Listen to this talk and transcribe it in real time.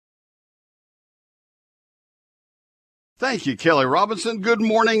Thank you, Kelly Robinson. Good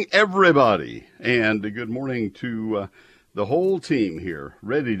morning, everybody. And good morning to the whole team here,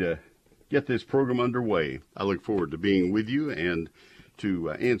 ready to get this program underway. I look forward to being with you and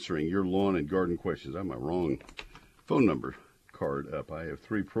to answering your lawn and garden questions. I have my wrong phone number card up. I have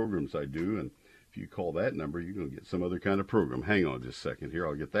 3 programs I do, and if you call that number, you're going to get some other kind of program. Hang on just a second here.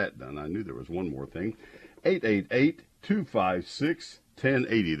 I'll get that done. I knew there was one more thing.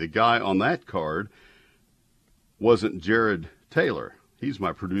 888-256-1080. The guy on that card wasn't Jared Taylor. He's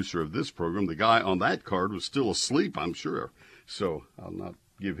my producer of this program. The guy on that card was still asleep, I'm sure. So I'll not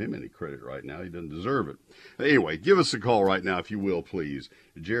give him any credit right now. He doesn't deserve it. Anyway, give us a call right now, if you will, please.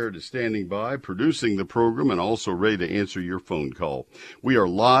 Jared is standing by, producing the program, and also ready to answer your phone call. We are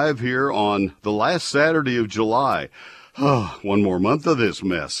live here on the last Saturday of July. Oh, one more month of this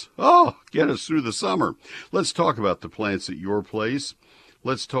mess. Oh, get us through the summer. Let's talk about the plants at your place.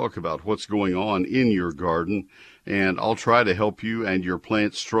 Let's talk about what's going on in your garden, and I'll try to help you and your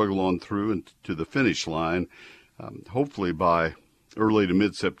plants struggle on through and to the finish line. Hopefully by early to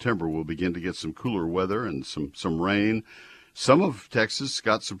mid-September, we'll begin to get some cooler weather and some rain. Some of Texas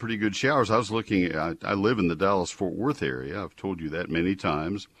got some pretty good showers. I was looking at, I live in the Dallas-Fort Worth area. I've told you that many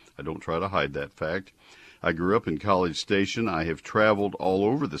times. I don't try to hide that fact. I grew up in College Station. I have traveled all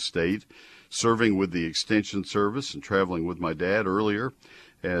over the state, serving with the Extension Service and traveling with my dad earlier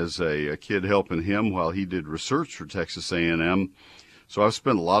as a kid helping him while he did research for Texas A&M. So I've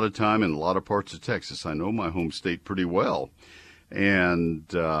spent a lot of time in a lot of parts of Texas. I know my home state pretty well.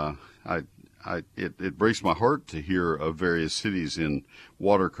 And it breaks my heart to hear of various cities in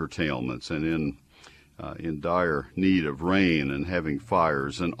water curtailments and in dire need of rain and having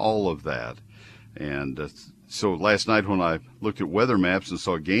fires and all of that. And so last night when I looked at weather maps and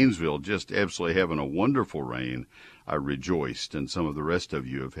saw Gainesville just absolutely having a wonderful rain, I rejoiced. And some of the rest of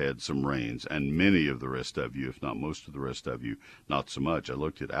you have had some rains, and many of the rest of you, if not most of the rest of you, not so much. I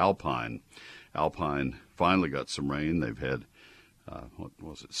looked at Alpine. Alpine finally got some rain. They've had,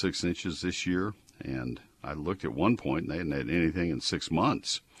 6 inches this year? And I looked at one point, and they hadn't had anything in 6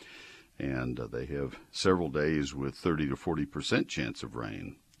 months. And they have several days with 30 to 40% chance of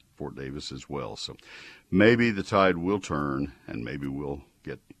rain. Fort Davis as well. So maybe the tide will turn, and maybe we'll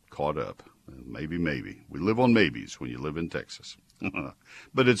get caught up. Maybe. We live on maybes when you live in Texas.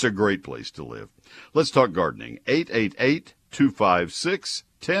 But it's a great place to live. Let's talk gardening.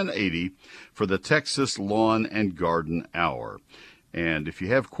 888-256-1080 for the Texas Lawn and Garden Hour. And if you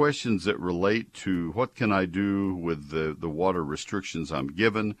have questions that relate to what can I do with the water restrictions I'm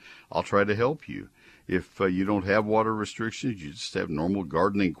given, I'll try to help you. If you don't have water restrictions, you just have normal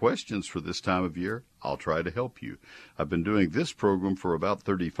gardening questions for this time of year, I'll try to help you. I've been doing this program for about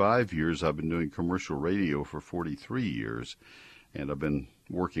 35 years. I've been doing commercial radio for 43 years, and I've been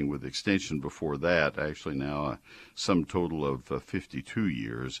working with Extension before that, actually now a sum total of 52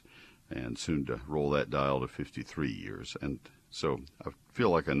 years, and soon to roll that dial to 53 years. And so I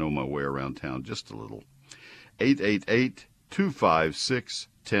feel like I know my way around town just a little.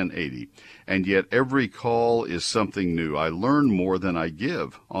 888-256-1080. And yet every call is something new. I learn more than I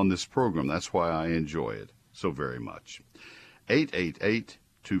give on this program. That's why I enjoy it so very much.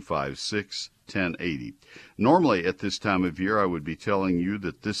 888-256-1080. Normally at this time of year, I would be telling you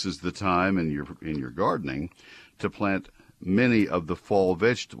that this is the time in your gardening to plant many of the fall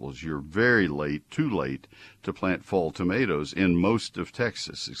vegetables. You're very late, too late, to plant fall tomatoes in most of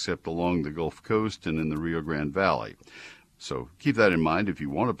Texas, except along the Gulf Coast and in the Rio Grande Valley. So keep that in mind if you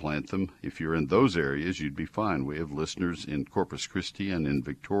want to plant them. If you're in those areas, you'd be fine. We have listeners in Corpus Christi and in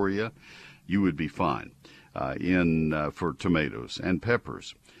Victoria. You would be fine for tomatoes and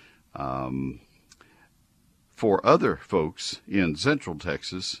peppers. For other folks in Central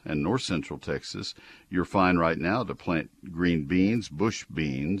Texas and North Central Texas, you're fine right now to plant green beans, bush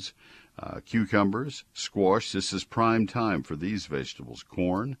beans, cucumbers, squash. This is prime time for these vegetables.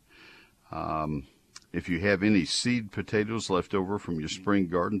 Corn. If you have any seed potatoes left over from your spring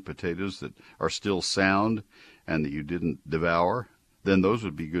garden, potatoes that are still sound and that you didn't devour, then those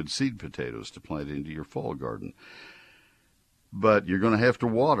would be good seed potatoes to plant into your fall garden. But you're going to have to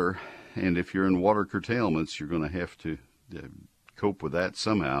water, and if you're in water curtailments, you're going to have to cope with that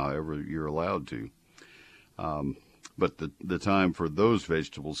somehow, however you're allowed to. But the time for those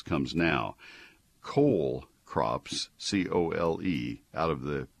vegetables comes now. Cole crops, C-O-L-E, out of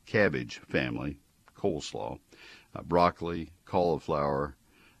the cabbage family, coleslaw, broccoli, cauliflower,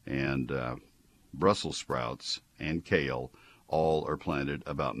 and Brussels sprouts and kale all are planted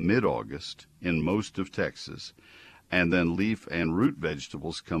about mid-August in most of Texas. And then leaf and root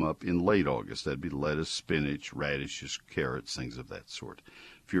vegetables come up in late August. That'd be lettuce, spinach, radishes, carrots, things of that sort.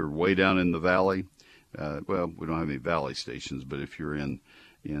 If you're way down in the valley, well, we don't have any Valley stations, but if you're in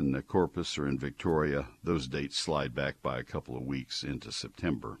Corpus or in Victoria, those dates slide back by a couple of weeks into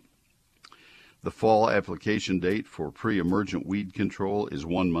September. The fall application date for pre-emergent weed control is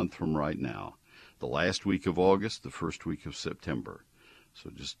 1 month from right now. The last week of August, the first week of September. So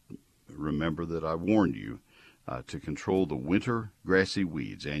just remember that I warned you to control the winter grassy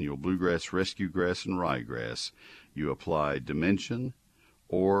weeds, annual bluegrass, rescue grass, and ryegrass. You apply Dimension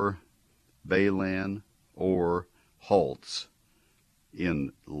or Baylan or Halts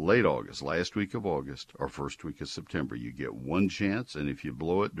in late August, last week of August, or first week of September. You get one chance, and if you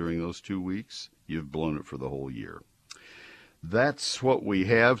blow it during those 2 weeks, you've blown it for the whole year. That's what we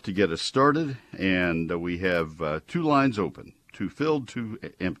have to get us started, and we have 2 lines open, 2 filled, 2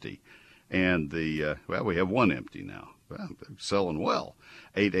 empty. And we have 1 empty now. Well, selling well.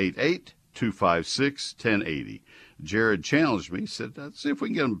 888-256-1080. Jared challenged me, said, let's see if we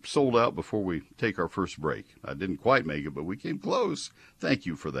can get them sold out before we take our first break. I didn't quite make it, but we came close. Thank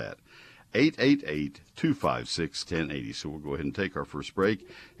you for that. 888-256-1080. So we'll go ahead and take our first break,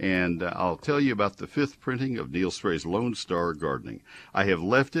 and I'll tell you about the 5th printing of Neil Sperry's Lone Star Gardening. I have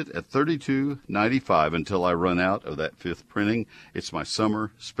left it at $32.95 until I run out of that 5th printing. It's my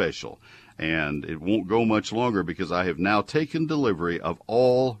summer special, and it won't go much longer because I have now taken delivery of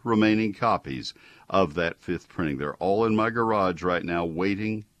all remaining copies of that 5th printing. They're all in my garage right now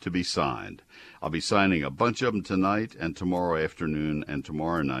waiting to be signed. I'll be signing a bunch of them tonight and tomorrow afternoon and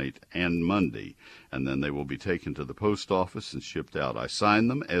tomorrow night and Monday, and then they will be taken to the post office and shipped out. I sign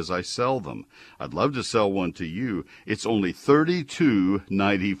them as I sell them. I'd love to sell one to you. It's only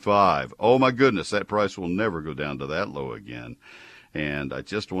 $32.95. Oh my goodness, that price will never go down to that low again. And I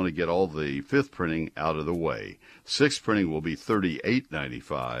just want to get all the 5th printing out of the way. 6th printing will be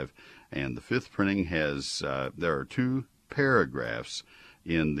 $38.95, and the 5th printing has, there are 2 paragraphs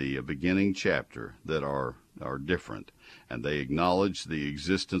in the beginning chapter that are different, and they acknowledge the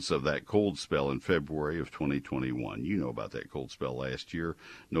existence of that cold spell in February of 2021. You know about that cold spell last year.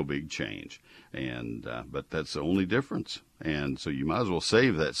 No big change, and but that's the only difference. And so you might as well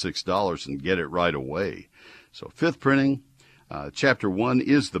save that $6 and get it right away. So 5th printing. Chapter 1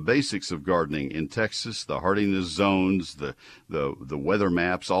 is the basics of gardening in Texas, the hardiness zones, the weather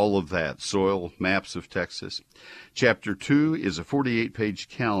maps, all of that, soil maps of Texas. Chapter 2 is a 48-page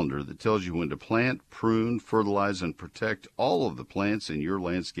calendar that tells you when to plant, prune, fertilize, and protect all of the plants in your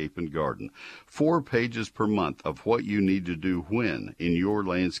landscape and garden. 4 pages per month of what you need to do when in your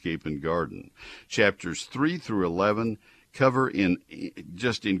landscape and garden. Chapters 3 through 11 cover in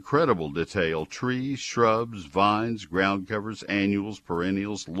just incredible detail trees, shrubs, vines, ground covers, annuals,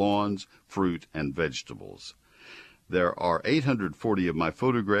 perennials, lawns, fruit, and vegetables. There are 840 of my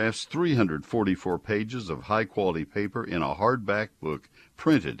photographs, 344 pages of high-quality paper in a hardback book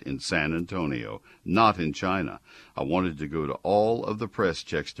printed in San Antonio, not in China. I wanted to go to all of the press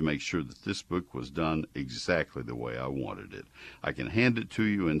checks to make sure that this book was done exactly the way I wanted it. I can hand it to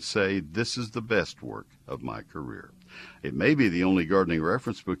you and say this is the best work of my career. It may be the only gardening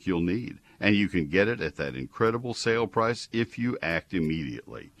reference book you'll need, and you can get it at that incredible sale price if you act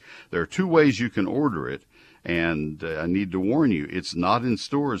immediately. There are 2 ways you can order it, and I need to warn you, it's not in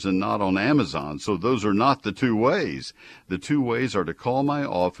stores and not on Amazon, so those are not the 2 ways. The 2 ways are to call my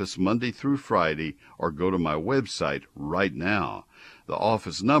office Monday through Friday or go to my website right now. The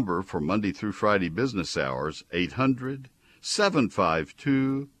office number for Monday through Friday business hours,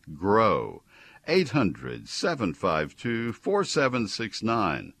 800-752-GROW.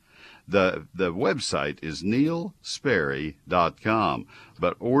 800-752-4769. The website is neilsperry.com,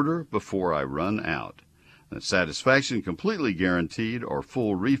 but order before I run out. Satisfaction completely guaranteed or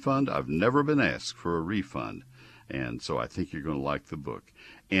full refund. I've never been asked for a refund, and so I think you're going to like the book.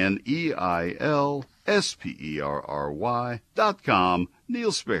 NeilSperry.com,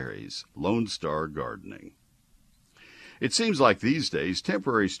 Neil Sperry's Lone Star Gardening. It seems like these days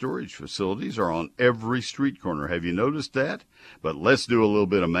temporary storage facilities are on every street corner. Have you noticed that? But let's do a little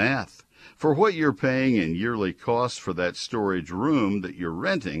bit of math. For what you're paying in yearly costs for that storage room that you're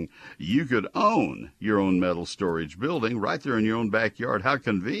renting, you could own your own metal storage building right there in your own backyard. How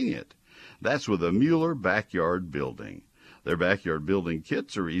convenient. That's with a Mueller Backyard Building. Their backyard building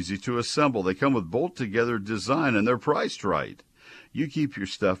kits are easy to assemble. They come with bolt-together design, and they're priced right. You keep your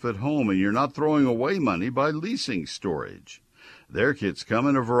stuff at home, and you're not throwing away money by leasing storage. Their kits come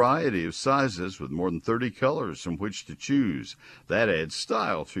in a variety of sizes with more than 30 colors from which to choose. That adds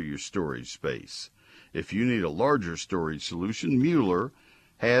style to your storage space. If you need a larger storage solution, Mueller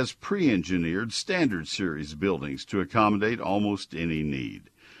has pre-engineered standard series buildings to accommodate almost any need.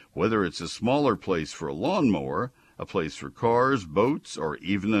 Whether it's a smaller place for a lawnmower, a place for cars, boats, or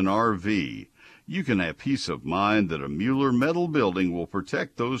even an RV, you can have peace of mind that a Mueller metal building will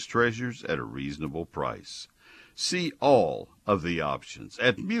protect those treasures at a reasonable price. See all of the options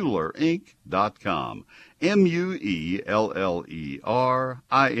at MuellerInc.com,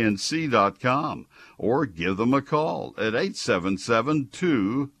 MuellerInc.com, or give them a call at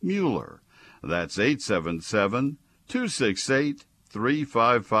 877-2-MUELLER. That's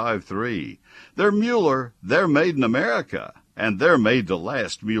 877-268-3553. They're Mueller, they're made in America, and they're made to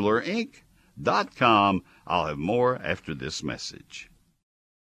last. MuellerInc.com. I'll have more after this message.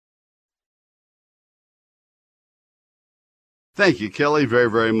 Thank you, Kelly, very,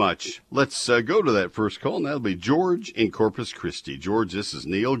 very much. Let's go to that first call, and that'll be George in Corpus Christi. George, this is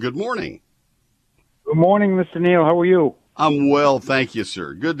Neil. Good morning. Good morning, Mr. Neil. How are you? I'm well, thank you,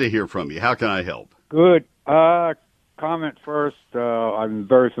 sir. Good to hear from you. How can I help? Good. Comment first. I'm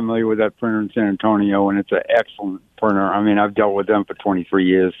very familiar with that printer in San Antonio, and it's an excellent printer. I mean, I've dealt with them for 23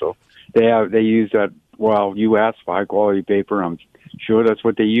 years, so they use that. Well, you asked for high quality paper. I'm sure that's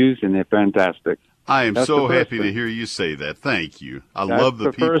what they use, and they're fantastic. I am so happy to hear you say that. Thank you. I love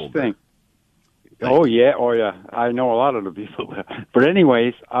the people. That's the first thing. Oh yeah. I know a lot of the people there. But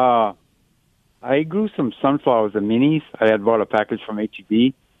anyways, I grew some sunflowers and minis. I had bought a package from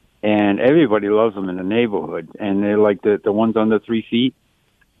H-E-B, and everybody loves them in the neighborhood. And they're like the ones under 3 feet.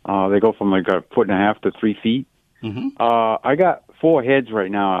 They go from like 1.5 to 3 feet. Mm-hmm. I got 4 heads right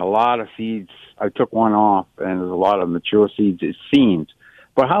now. A lot of seeds. I took one off, and there's a lot of mature seeds. It seems.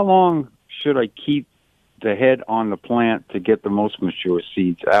 But how long should I keep the head on the plant to get the most mature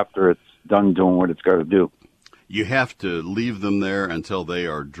seeds after it's done doing what it's got to do? You have to leave them there until they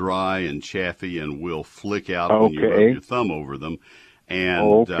are dry and chaffy and will flick out when you rub your thumb over them.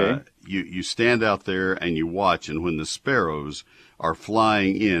 And you stand out there and you watch, and when the sparrows are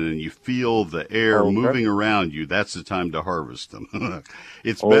flying in and you feel the air moving around you, that's the time to harvest them.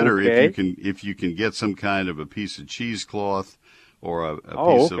 It's better if you can get some kind of a piece of cheesecloth or a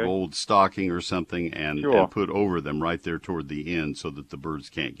piece of old stocking or something and put over them right there toward the end so that the birds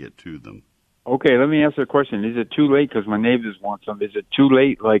can't get to them. Okay, let me ask you a question. Is it too late? Because my neighbors want some. Is it too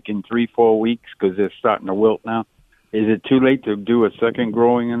late, like in 3-4 weeks, because they're starting to wilt now? Is it too late to do a second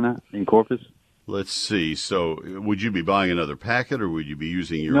growing in that, in Corpus? Let's see. So would you be buying another packet, or would you be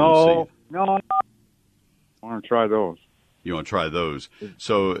using your own seed? No. I want to try those. You want to try those.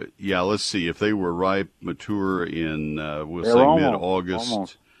 So, yeah, let's see. If they were ripe, mature in, we'll say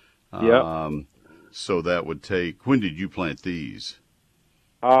mid-August. So that would take, when did you plant these?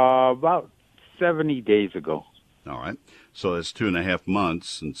 About 70 days ago. All right. So that's 2.5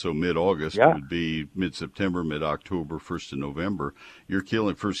 months, and so mid-August would be mid-September, mid-October, 1st of November. Your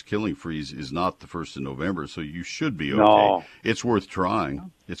first killing freeze is not the 1st of November, so you should be okay. No. It's worth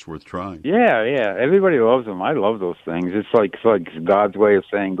trying. It's worth trying. Yeah. Everybody loves them. I love those things. It's like God's way of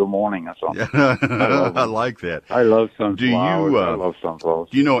saying good morning or something. I like that. I love sunflowers. I love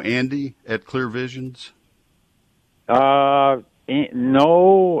sunflowers. Do you know Andy at Clear Visions?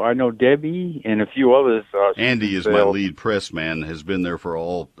 No, I know Debbie and a few others. Andy is my lead press man, has been there for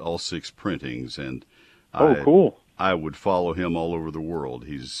all 6 printings, and cool. I would follow him all over the world.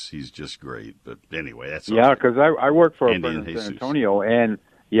 He's just great. But anyway, that's because I work for a printer in San Antonio, and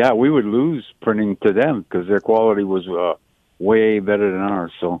we would lose printing to them because their quality was way better than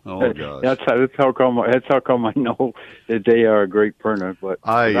ours. So that's how come I know that they are a great printer. But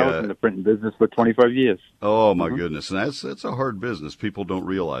I was in the printing business for 25 years. Oh my goodness, and that's a hard business. People don't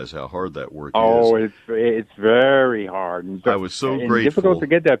realize how hard that work is. It's very hard. And I was so grateful. Difficult to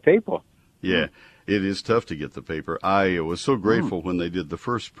get that paper. Yeah. It is tough to get the paper. I was so grateful when they did the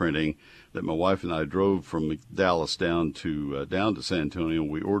first printing that my wife and I drove from Dallas down to San Antonio, and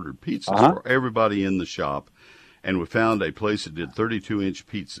we ordered pizzas for everybody in the shop. And we found a place that did 32-inch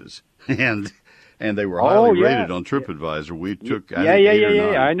pizzas, and they were highly rated on TripAdvisor. We took 8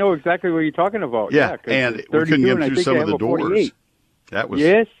 or 9. I know exactly what you're talking about. Yeah, and we couldn't get through some of the doors.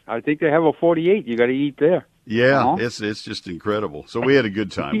 Yes, I think they have a 48. You got to eat there. Yeah, it's just incredible. So we had a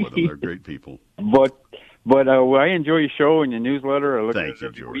good time with them. They're great people. But I enjoy your show and your newsletter. I look at it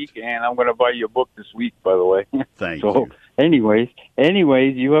every week, and I'm going to buy you a book this week, by the way. Thank you. Anyways,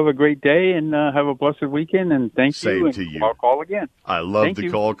 you have a great day and have a blessed weekend, and thank you. Same to you. I'll call again. I love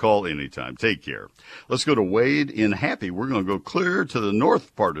to call anytime. Take care. Let's go to Wade in Happy. We're going to go clear to the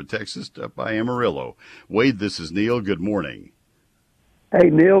north part of Texas, up by Amarillo. Wade, this is Neil. Good morning.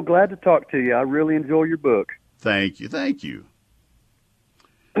 Hey, Neil, glad to talk to you. I really enjoy your book. Thank you. So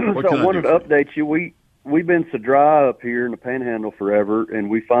I wanted to update you. We've been so dry up here in the Panhandle forever, and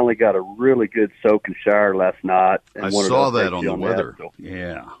we finally got a really good soak and shower last night. And I saw that on the weather.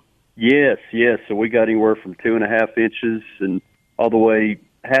 Yeah. Yes. So we got anywhere from 2.5 inches and all the way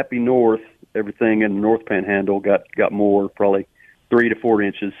happy north everything in the North Panhandle got more, probably 3 to 4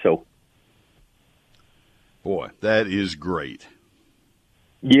 inches. So, boy, that is great.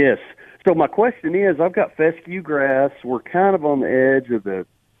 yes. So my question is, I've got fescue grass. We're kind of on the edge of the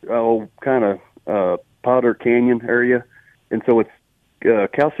Powder Canyon area, and so it's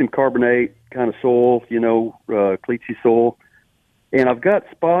calcium carbonate kind of soil, cleachy soil. And I've got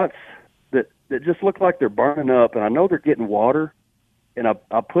spots that just look like they're burning up, and I know they're getting water. And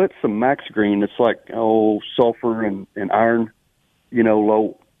I put some Max Green. It's like sulfur and iron,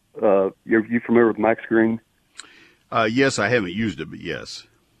 low. You familiar with Max Green? Yes, I haven't used it, but yes.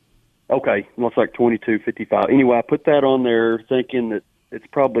 Okay, well, it's like 2255. Anyway, I put that on there thinking that it's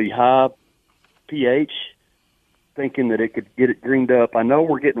probably high pH, thinking that it could get it greened up. I know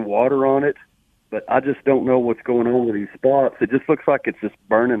we're getting water on it, but I just don't know what's going on with these spots. It just looks like it's just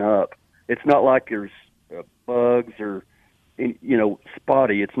burning up. It's not like there's bugs or,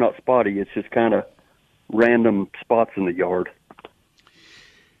 spotty. It's not spotty. It's just kind of random spots in the yard.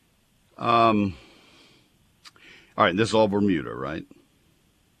 All right, this is all Bermuda, right?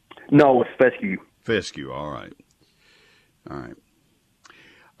 No, it's fescue. Fescue, all right.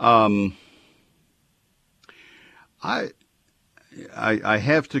 I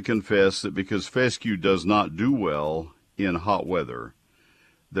have to confess that because fescue does not do well in hot weather,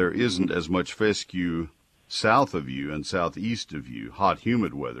 there isn't as much fescue south of you and southeast of you. Hot,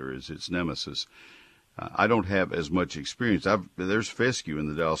 humid weather is its nemesis. I don't have as much experience. There's fescue in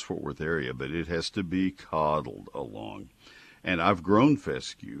the Dallas-Fort Worth area, but it has to be coddled along. And I've grown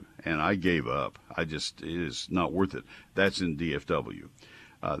fescue, and I gave up. It is not worth it. That's in DFW.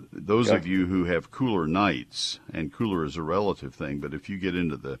 Those of you who have cooler nights, and cooler is a relative thing, but if you get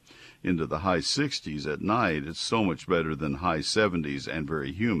into the high 60s at night, it's so much better than high 70s and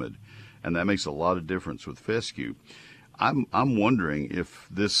very humid, and that makes a lot of difference with fescue. I'm wondering if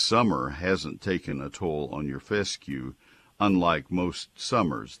this summer hasn't taken a toll on your fescue, unlike most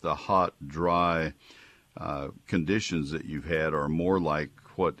summers. The hot, dry conditions that you've had are more like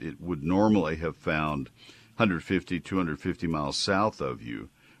what it would normally have found 150, 250 miles south of you,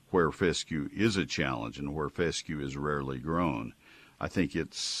 where fescue is a challenge and where fescue is rarely grown. I think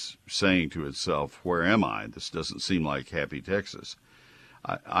it's saying to itself, where am I? This doesn't seem like happy Texas.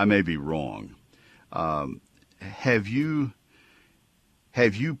 I may be wrong. Have you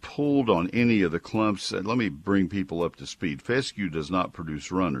pulled on any of the clumps? Let me bring people up to speed. Fescue does not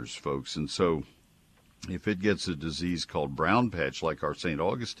produce runners, folks, and so if it gets a disease called brown patch like our St.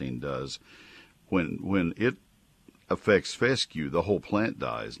 Augustine does, when it affects fescue, the whole plant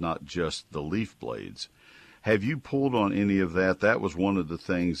dies, not just the leaf blades. Have you pulled on any of that? That was one of the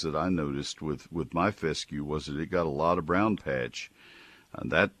things that I noticed with my fescue, was that it got a lot of brown patch.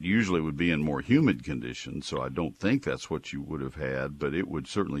 That usually would be in more humid conditions, so I don't think that's what you would have had, but it would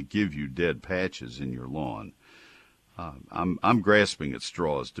certainly give you dead patches in your lawn. I'm grasping at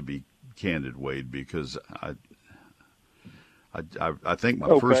straws, to be candid, Wade, because I think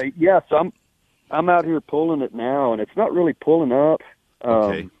my first. Okay, yes, I'm out here pulling it now, and it's not really pulling up.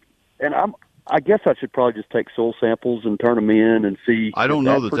 Okay. And I guess I should probably just take soil samples and turn them in and see. I don't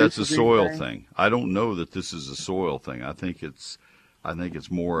know that that's a soil thing. I don't know that this is a soil thing. I think it's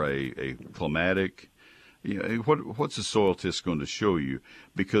more a climatic. What's the soil test going to show you?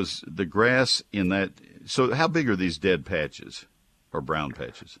 Because the grass in that. So how big are these dead patches or brown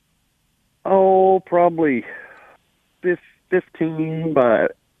patches? Oh, probably 15 by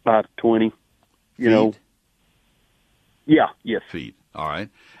 20. Feet? Yeah, yes. Feet. All right.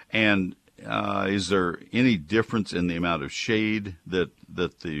 And is there any difference in the amount of shade that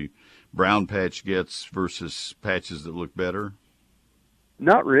the brown patch gets versus patches that look better?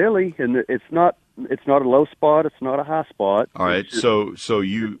 Not really, and it's not a low spot. It's not a high spot. All right. So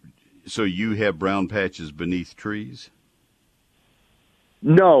you have brown patches beneath trees?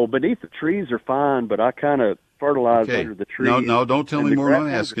 No, beneath the trees are fine, but I kind of fertilize under the trees. No, don't tell me more than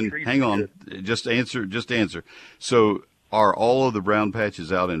I'm asking. Hang on. Just answer. So are all of the brown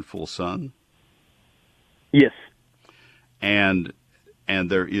patches out in full sun? Yes. And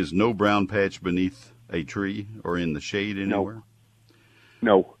there is no brown patch beneath a tree or in the shade anywhere?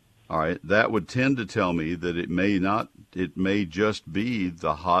 No. All right. That would tend to tell me that it may just be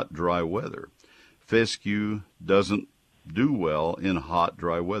the hot, dry weather. Fescue doesn't do well in hot,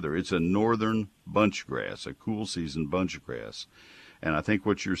 dry weather. It's a northern bunch grass, a cool season bunch grass. And I think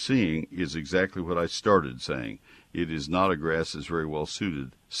what you're seeing is exactly what I started saying. It is not a grass that's very well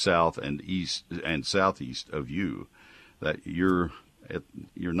suited south and east and southeast of you. That you're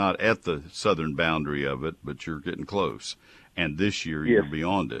not at the southern boundary of it, but you're getting close. And this year you're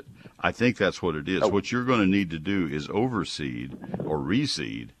beyond it. I think that's what it is. What you're going to need to do is overseed or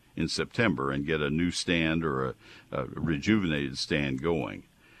reseed in September and get a new stand or a rejuvenated stand going.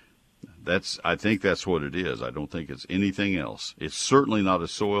 I think that's what it is. I don't think it's anything else. It's certainly not a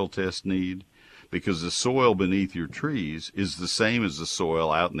soil test need, because the soil beneath your trees is the same as the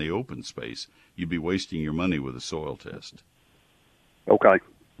soil out in the open space. You'd be wasting your money with a soil test. Okay.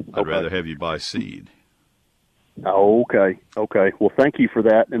 I'd rather have you buy seed. Okay. Well, thank you for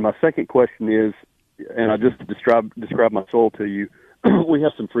that. And my second question is, and I just described my soil to you, we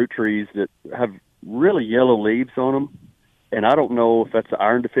have some fruit trees that have really yellow leaves on them, and I don't know if that's an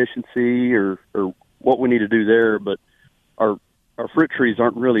iron deficiency or what we need to do there, but our fruit trees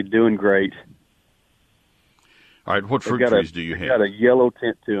aren't really doing great. All right, what fruit trees do you have? They've got a yellow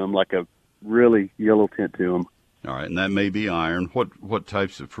tint to them, like a really yellow tint to them. All right, and that may be iron. What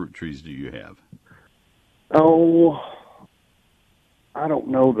types of fruit trees do you have? Oh, I don't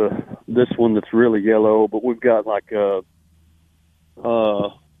know this one that's really yellow, but we've got like a hey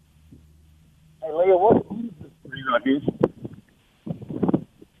Leah, what is this tree right here?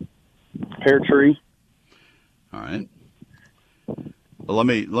 Pear tree. All right. Well,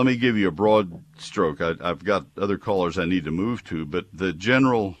 let me give you a broad stroke. I've got other callers I need to move to, but the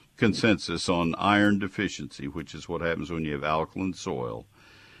general consensus on iron deficiency, which is what happens when you have alkaline soil,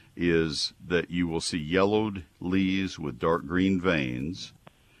 is that you will see yellowed leaves with dark green veins,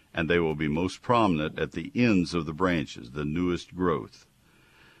 and they will be most prominent at the ends of the branches, the newest growth.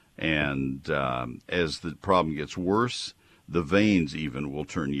 And as the problem gets worse, the veins even will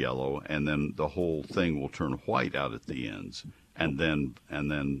turn yellow, and then the whole thing will turn white out at the ends, and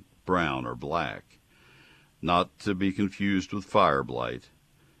then brown or black. Not to be confused with fire blight,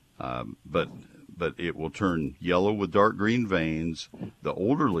 but it will turn yellow with dark green veins. The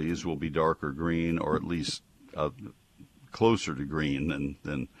older leaves will be darker green, or at least closer to green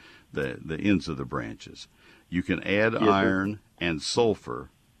than the ends of the branches. You can add iron and sulfur.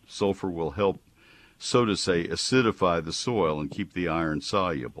 Sulfur will help, so to say, acidify the soil and keep the iron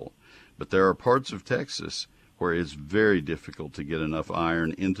soluble. But there are parts of Texas where it's very difficult to get enough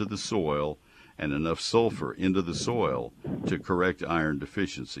iron into the soil and enough sulfur into the soil to correct iron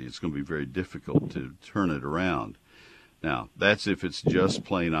deficiency. It's going to be very difficult to turn it around. Now, that's if it's just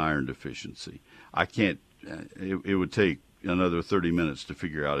plain iron deficiency. I can't, it would take another 30 minutes to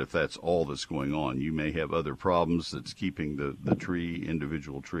figure out if that's all that's going on. You may have other problems that's keeping the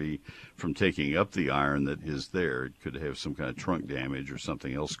individual tree from taking up the iron that is there. It could have some kind of trunk damage or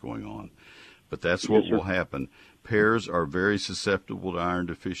something else going on. But that's what will happen. Pears are very susceptible to iron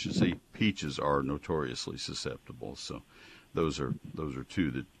deficiency. Peaches are notoriously susceptible. So those are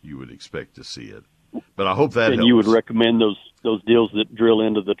two that you would expect to see it. But I hope that helps. And you would recommend those deals that drill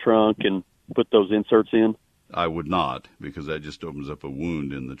into the trunk and put those inserts in? I would not, because that just opens up a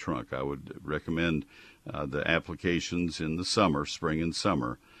wound in the trunk. I would recommend the applications in the summer, spring and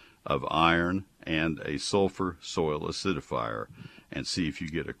summer, of iron and a sulfur soil acidifier, and see if you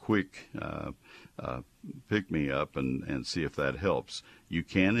get a quick pick-me-up and see if that helps. You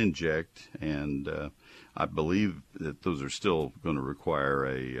can inject, and I believe that those are still going to require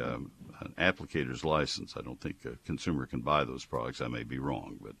an applicator's license. I don't think a consumer can buy those products. I may be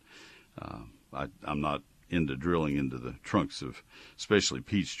wrong, but I'm not into drilling into the trunks of especially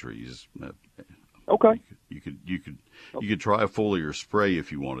peach trees. Okay. You could try a foliar spray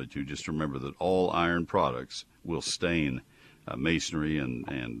if you wanted to. Just remember that all iron products will stain masonry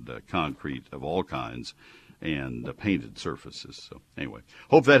and concrete of all kinds and painted surfaces. So anyway,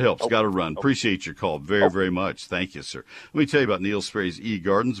 hope that helps. Got to run. Appreciate your call very, very much. Thank you, sir. Let me tell you about Neil Sperry's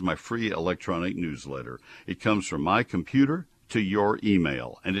eGardens, my free electronic newsletter. It comes from my computer to your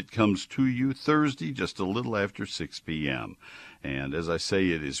email, and it comes to you Thursday just a little after 6 p.m. And as I say,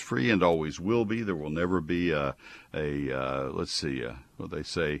 it is free and always will be. There will never be let's see, what they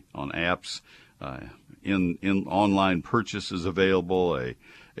say on apps, in online purchases available,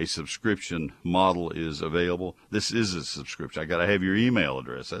 a subscription model is available. This is a subscription. I got to have your email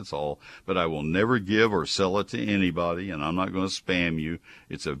address, that's all. But I will never give or sell it to anybody, and I'm not going to spam you.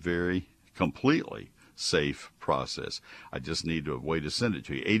 It's a very completely safe process. I just need a way to send it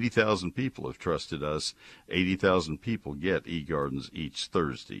to you. 80,000 people have trusted us. 80,000 people get eGardens each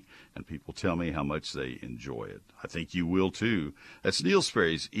Thursday, and people tell me how much they enjoy it. I think you will too. That's Neil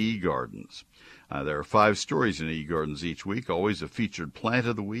Sperry's eGardens. There are 5 stories in eGardens each week, always a featured plant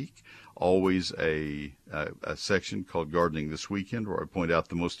of the week, always a section called Gardening This Weekend, where I point out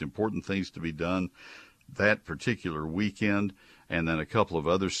the most important things to be done that particular weekend, and then a couple of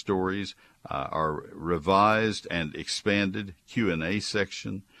other stories. Our revised and expanded Q&A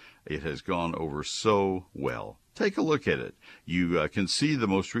section. It has gone over so well. Take a look at it. You can see the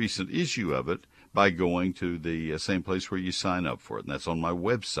most recent issue of it by going to the same place where you sign up for it. And that's on my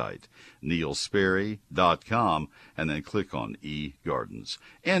website, neilsperry.com, and then click on eGardens.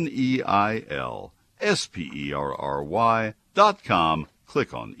 NeilSperry.com.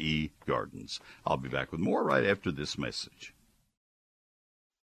 Click on eGardens. I'll be back with more right after this message.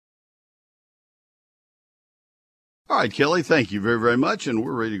 All right, Kelly, thank you very, very much, and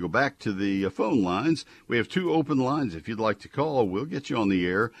we're ready to go back to the phone lines. We have 2 open lines. If you'd like to call, we'll get you on the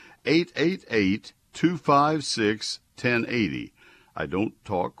air, 888-256-1080. I don't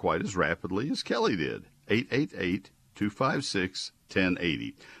talk quite as rapidly as Kelly did,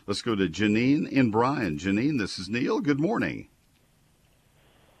 888-256-1080. Let's go to Janine in Bryan. Janine, this is Neil. Good morning.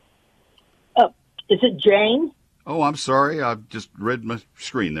 Oh, is it Jane? Oh, I'm sorry. I just read my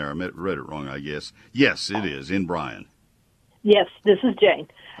screen there. I read it wrong, I guess. Yes, it is, in Bryan. Yes, this is Jane.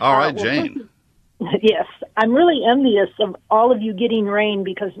 All right, Jane. Yes, I'm really envious of all of you getting rain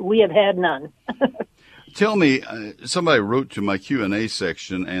because we have had none. Tell me, somebody wrote to my Q&A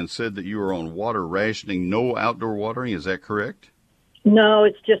section and said that you were on water rationing, no outdoor watering. Is that correct? No,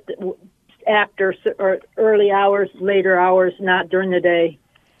 it's just after or early hours, later hours, not during the day.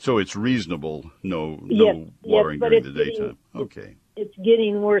 So it's reasonable, no watering but during the daytime. Okay. It's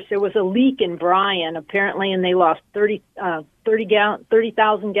getting worse. There was a leak in Bryan, apparently, and they lost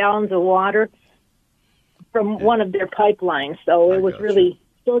 30,000 gallons of water from one of their pipelines. So it was really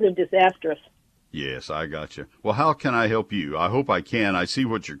sort of disastrous. Yes, I got you. Well, how can I help you? I hope I can. I see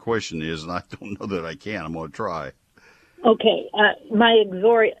what your question is, and I don't know that I can. I'm going to try. Okay, my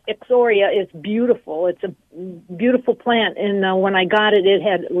Ixoria is beautiful. It's a beautiful plant, and when I got it, it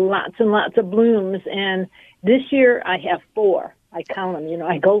had lots and lots of blooms, and this year I have 4. I count them,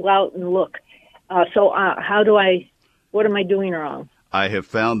 I go out and look. So what am I doing wrong? I have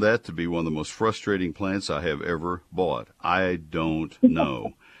found that to be one of the most frustrating plants I have ever bought. I don't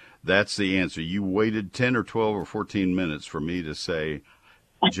know. That's the answer. You waited 10 or 12 or 14 minutes for me to say,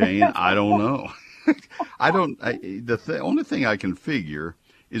 Jane, I don't know. The only thing I can figure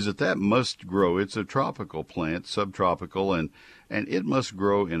is that must grow. It's a tropical plant, subtropical, and it must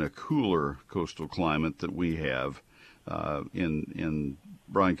grow in a cooler coastal climate that we have in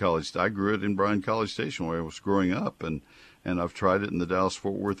Bryan College. I grew it in Bryan College Station where I was growing up, and I've tried it in the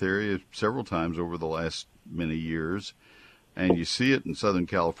Dallas-Fort Worth area several times over the last many years. And you see it in Southern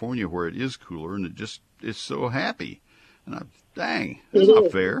California where it is cooler, and it's so happy. And dang, that's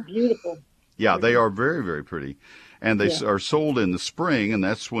not fair. Beautiful. Yeah, they are very, very pretty. And they are sold in the spring, and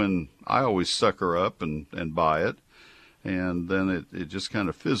that's when I always sucker up and buy it. And then it just kind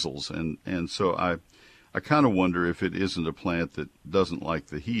of fizzles. And so I kind of wonder if it isn't a plant that doesn't like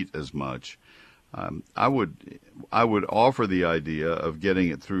the heat as much. I would offer the idea of getting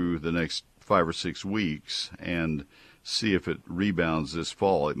it through the next 5 or 6 weeks and see if it rebounds this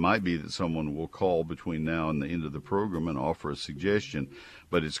fall. It might be that someone will call between now and the end of the program and offer a suggestion,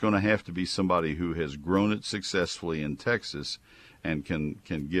 but it's going to have to be somebody who has grown it successfully in Texas and can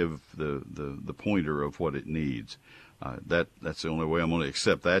give the pointer of what it needs. That's the only way I'm going to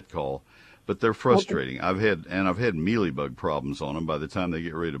accept that call. But they're frustrating. Okay. I've had mealybug problems on them. By the time they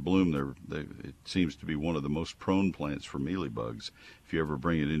get ready to bloom, it seems to be one of the most prone plants for mealybugs. If you ever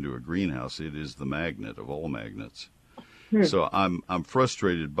bring it into a greenhouse, it is the magnet of all magnets. So I'm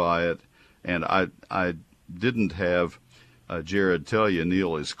frustrated by it, and I didn't have Jared tell you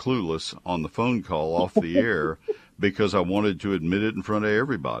Neil is clueless on the phone call off the air because I wanted to admit it in front of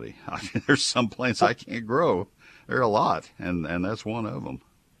everybody. There's some plants I can't grow. There are a lot, and that's one of them.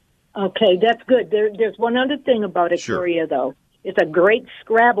 Okay, that's good. There's one other thing about Ixoria, though. It's a great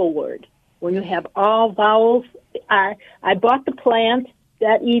Scrabble word. When you have all vowels, I bought the plant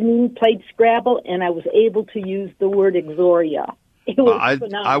that evening, played Scrabble, and I was able to use the word Ixoria. It was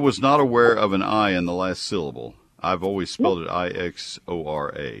phenomenal. I was not aware of an I in the last syllable. I've always spelled it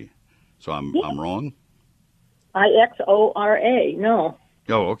Ixora. So I'm wrong? Ixora, no.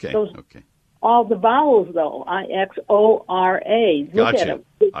 Oh, okay. Okay. All the vowels, though. Ixora. Look at them.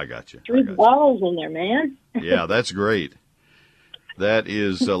 I got you. 3 vowels in there, man. Yeah, that's great. That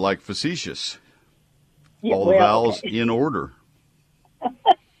is like facetious. All the vowels in order.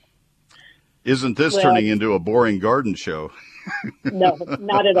 Isn't this turning into a boring garden show? No,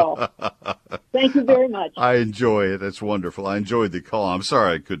 not at all. Thank you very much. I enjoy it. It's wonderful. I enjoyed the call. I'm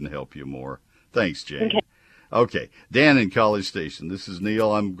sorry I couldn't help you more. Thanks, Jane. Okay. Dan in College Station. This is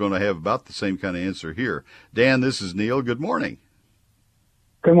Neil. I'm going to have about the same kind of answer here. Dan, this is Neil. Good morning.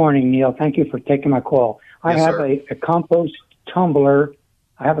 Good morning, Neil. Thank you for taking my call. I have a compost tumbler.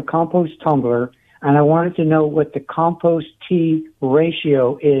 And I wanted to know what the compost tea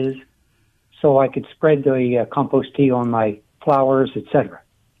ratio is so I could spread the compost tea on my flowers, etc.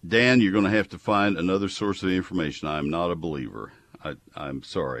 Dan, you're going to have to find another source of information. I'm not a believer. I'm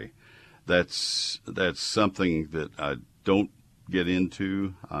sorry. That's something that I don't get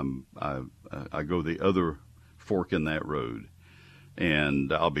into. I go the other fork in that road,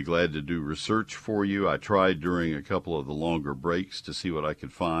 and I'll be glad to do research for you. I tried during a couple of the longer breaks to see what I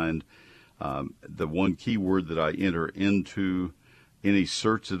could find. The one key word that I enter into any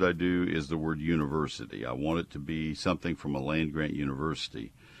search that I do is the word university. I want it to be something from a land-grant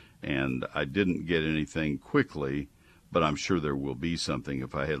university, and I didn't get anything quickly, but I'm sure there will be something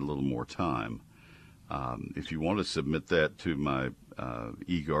if I had a little more time. If you want to submit that to my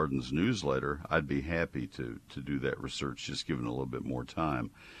eGardens newsletter, I'd be happy to do that research, just given a little bit more time.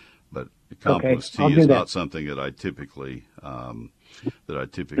 But compost tea is not something that I typically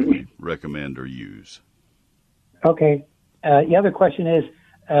recommend or use. Okay. The other question is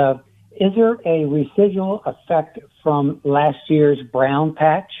there a residual effect from last year's brown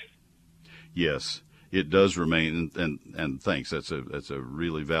patch? Yes, it does remain, and thanks. That's a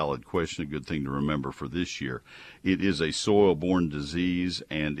really valid question, a good thing to remember for this year. It is a soil-borne disease,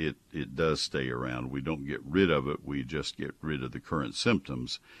 and it does stay around. We don't get rid of it. We just get rid of the current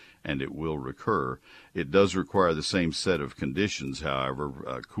symptoms, and it will recur. It does require the same set of conditions,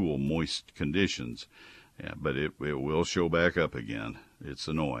 however, cool, moist conditions. Yeah, but it will show back up again. It's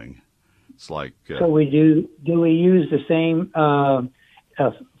annoying. It's like so we do we use the same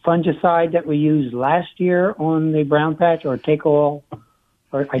fungicide that we used last year on the brown patch, or take all?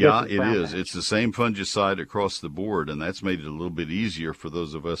 Yeah, it is. It's the same fungicide across the board, and that's made it a little bit easier for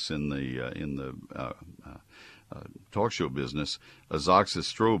those of us in the talk show business.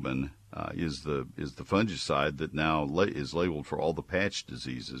 Azoxystrobin is the fungicide that now is labeled for all the patch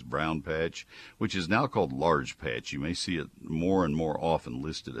diseases. Brown patch, which is now called large patch. You may see it more and more often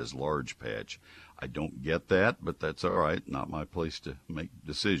listed as large patch. I don't get that, but that's all right. Not my place to make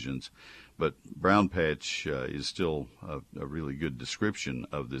decisions. But brown patch is still a really good description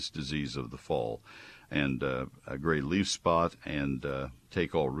of this disease of the fall. And a gray leaf spot and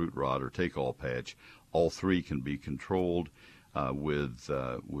take-all root rot or take-all patch, all three can be controlled with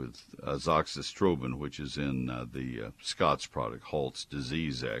azoxystrobin, which is in the Scott's product, Halt's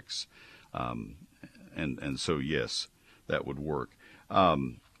Disease X. And so, yes, that would work. What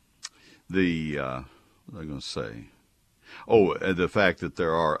was I going to say? The fact that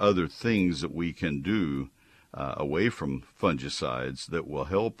there are other things that we can do away from fungicides that will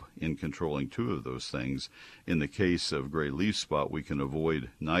help in controlling two of those things. In the case of gray leaf spot, we can avoid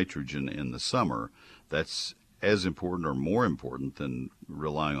nitrogen in the summer. That's as important or more important than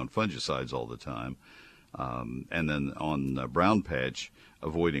relying on fungicides all the time. And then on brown patch,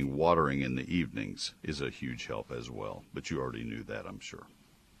 avoiding watering in the evenings is a huge help as well. But you already knew that, I'm sure.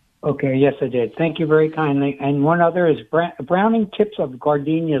 Okay, yes, I did. Thank you very kindly. And one other is browning tips of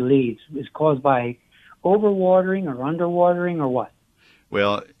gardenia leaves is caused by overwatering or underwatering or what?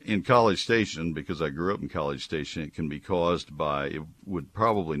 Well, in College Station, because I grew up in College Station, it can be caused by, it would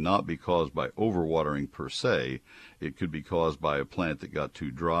probably not be caused by overwatering per se. It could be caused by a plant that got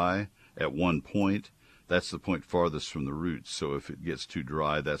too dry at one point. That's the point farthest from the roots. So if it gets too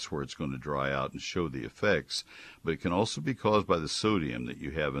dry, that's where it's going to dry out and show the effects. But it can also be caused by the sodium that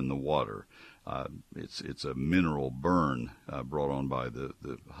you have in the water. It's a mineral burn brought on by the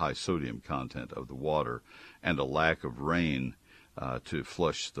high sodium content of the water and a lack of rain to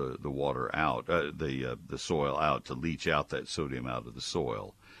flush the water out, the soil out, to leach out that sodium out of the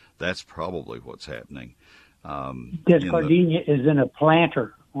soil. That's probably what's happening. This gardenia is in a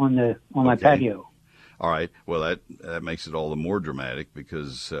planter on my patio. All right. Well, that makes it all the more dramatic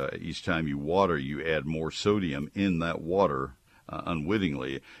because each time you water, you add more sodium in that water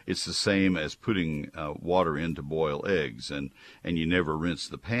unwittingly. It's the same as putting water in to boil eggs, and you never rinse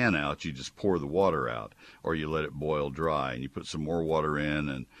the pan out. You just pour the water out, or you let it boil dry, and you put some more water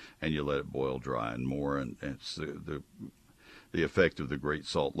in, and you let it boil dry and more. And it's the effect of the Great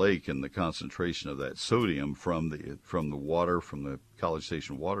Salt Lake and the concentration of that sodium from the water, from the College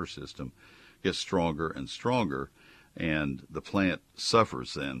Station water system, gets stronger and stronger, and the plant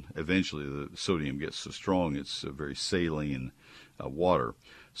suffers then. Eventually, the sodium gets so strong it's a very saline water.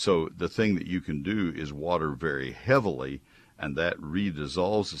 So the thing that you can do is water very heavily, and that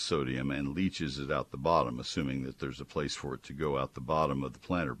redissolves the sodium and leaches it out the bottom, assuming that there's a place for it to go out the bottom of the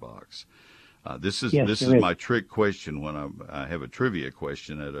planter box. This is my trick question when I have a trivia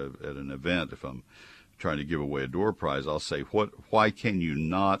question at an event. If I'm trying to give away a door prize, I'll say, why can you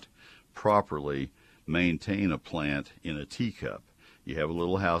not properly maintain a plant in a teacup? You have a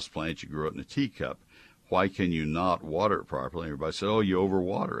little house plant, you grow it in a teacup. Why can you not water it properly? Everybody says, oh, you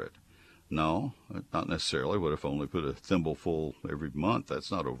overwater it. No, not necessarily. What if I only put a thimbleful every month?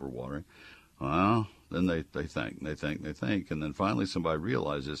 That's not overwatering. Well, then they think, and then finally somebody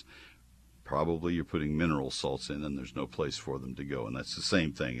realizes probably you're putting mineral salts in and there's no place for them to go. And that's the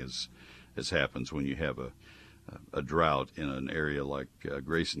same thing as happens when you have a drought in an area like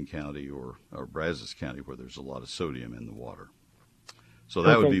Grayson County or Brazos County where there's a lot of sodium in the water. So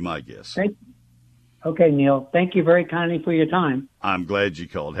that would be my guess. Okay, Neil. Thank you very kindly for your time. I'm glad you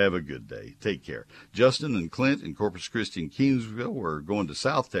called. Have a good day. Take care. Justin and Clint in Corpus Christi and Kingsville. We're going to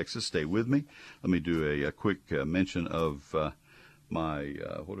South Texas. Stay with me. Let me do a quick mention of my,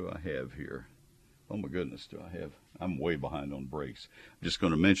 what do I have here? Oh, my goodness, I'm way behind on breaks. I'm just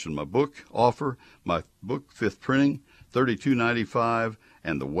going to mention my book offer, my book, fifth printing, $32.95,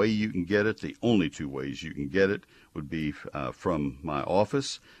 and the way you can get it, the only two ways you can get it would be from my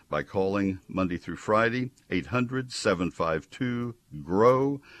office by calling Monday through Friday,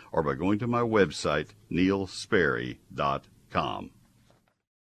 800-752-GROW, or by going to my website, neilsperry.com.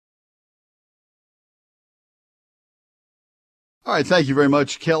 All right, thank you very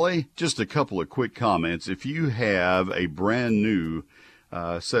much, Kelly. Just a couple of quick comments. If you have a brand new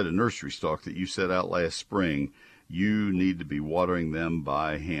set of nursery stock that you set out last spring, you need to be watering them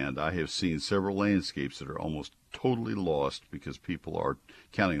by hand. I have seen several landscapes that are almost totally lost because people are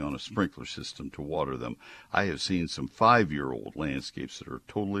counting on a sprinkler system to water them. I have seen some 5-year-old landscapes that are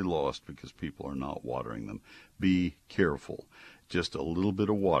totally lost because people are not watering them. Be careful. Just a little bit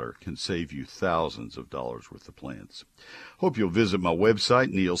of water can save you thousands of dollars worth of plants. Hope you'll visit my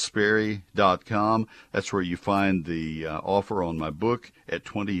website, neilsperry.com. That's where you find the offer on my book at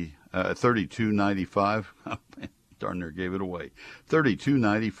 $32.95. Darn near gave it away.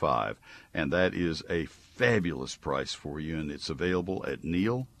 $32.95, and that is a fabulous price for you, and it's available at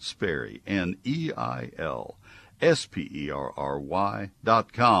Neil Sperry,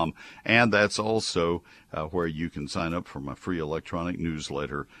 NeilSperry.com, and that's also where you can sign up for my free electronic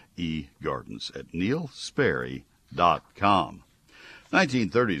newsletter, eGardens, at NeilSperry.com.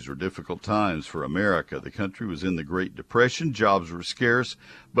 1930s were difficult times for America. The country was in the Great Depression, jobs were scarce,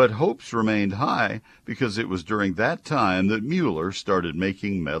 but hopes remained high because it was during that time that Mueller started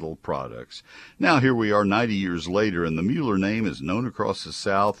making metal products. Now here we are 90 years later, and the Mueller name is known across the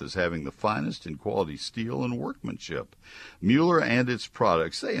South as having the finest in quality steel and workmanship. Mueller and its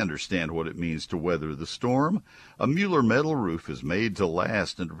products, they understand what it means to weather the storm. A Mueller metal roof is made to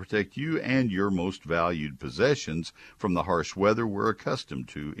last and to protect you and your most valued possessions from the harsh weather we're accustomed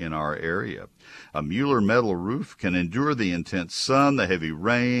to in our area. A Mueller metal roof can endure the intense sun, the heavy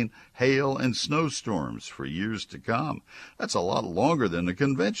rain, hail, and snowstorms for years to come. That's a lot longer than a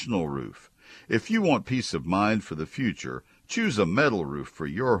conventional roof. If you want peace of mind for the future, choose a metal roof for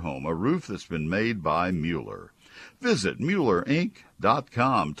your home, a roof that's been made by Mueller. Visit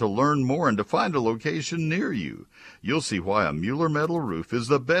MuellerInc.com to learn more and to find a location near you. You'll see why a Mueller metal roof is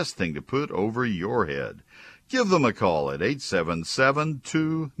the best thing to put over your head. Give them a call at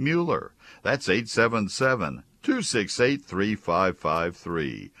 877-2-MUELLER. That's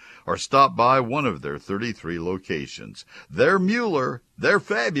 877-268-3553. Or stop by one of their 33 locations. They're Mueller, they're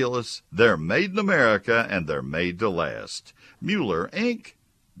fabulous, they're made in America, and they're made to last.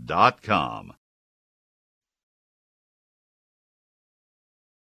 MuellerInc.com.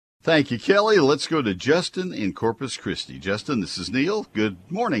 Thank you, Kelly. Let's go to Justin in Corpus Christi. Justin, this is Neil. Good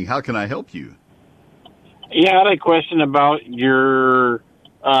morning. How can I help you? Yeah, I had a question about your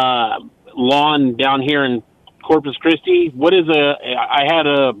lawn down here in Corpus Christi.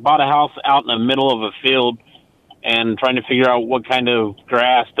 I bought a house out in the middle of a field and trying to figure out what kind of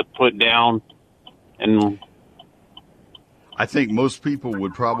grass to put down. And I think most people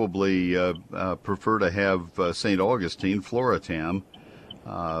would probably prefer to have St. Augustine, Floratam.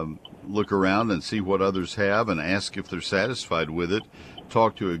 Look around and see what others have and ask if they're satisfied with it.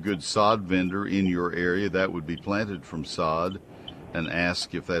 Talk to a good sod vendor in your area that would be planted from sod and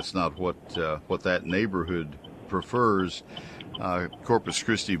ask if that's not what that neighborhood prefers. Corpus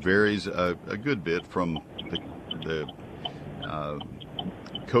Christi varies a good bit from the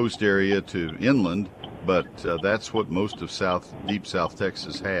coast area to inland, but that's what most of deep South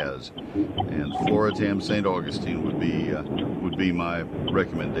Texas has. And Floratam, St. Augustine would be my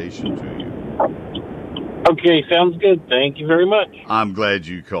recommendation to you. Okay, sounds good. Thank you very much. I'm glad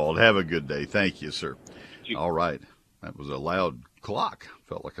you called. Have a good day. Thank you, sir. All right. That was a loud clock.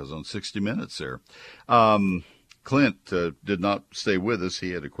 Felt like I was on 60 Minutes there. Clint did not stay with us.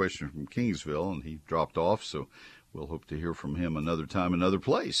 He had a question from Kingsville, and he dropped off, so we'll hope to hear from him another time, another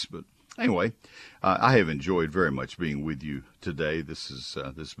place. But Anyway, I have enjoyed very much being with you today. This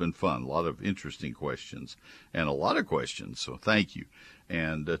has been fun. A lot of interesting questions and a lot of questions. So thank you.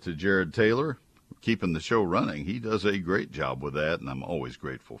 And to Jared Taylor, keeping the show running. He does a great job with that, and I'm always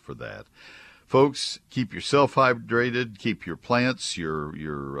grateful for that. Folks, keep yourself hydrated. Keep your plants,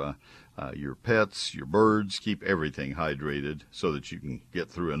 your pets, your birds. Keep everything hydrated so that you can get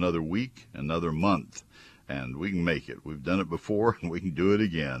through another week, another month. And we can make it. We've done it before, and we can do it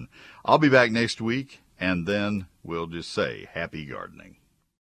again. I'll be back next week, and then we'll just say happy gardening.